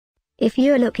If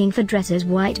you're looking for dresses,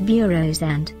 white bureaus,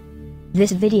 and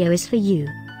this video is for you.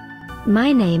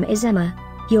 My name is Emma,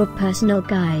 your personal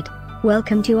guide.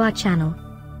 Welcome to our channel.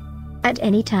 At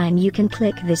any time you can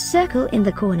click this circle in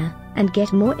the corner, and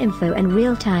get more info and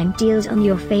real-time deals on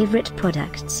your favorite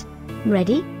products.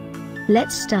 Ready?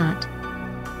 Let's start.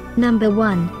 Number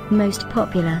 1, Most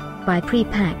Popular, by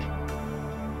Prepac.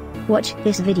 Watch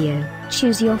this video,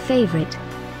 choose your favorite.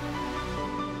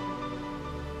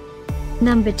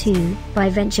 Number 2,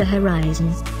 by Venture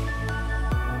Horizon.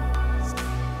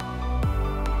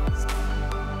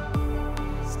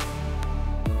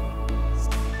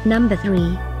 Number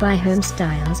 3, by Home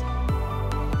Styles.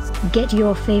 Get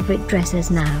your favorite dresses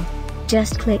now.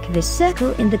 Just click this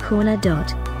circle in the corner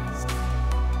dot.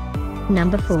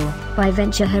 Number 4, by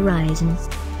Venture Horizon.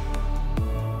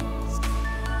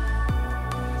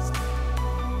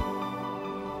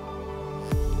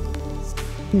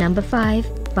 Number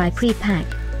 5, by Prepac.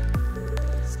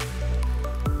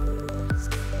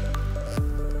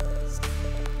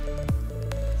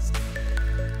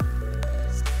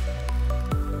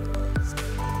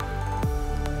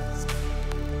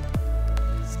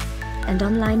 And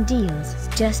online deals,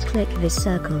 just click this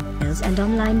circle. Deals and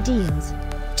online deals,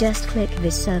 just click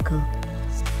this circle.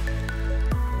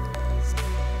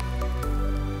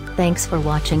 Thanks for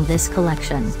watching this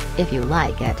collection. If you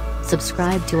like it,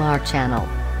 subscribe to our channel.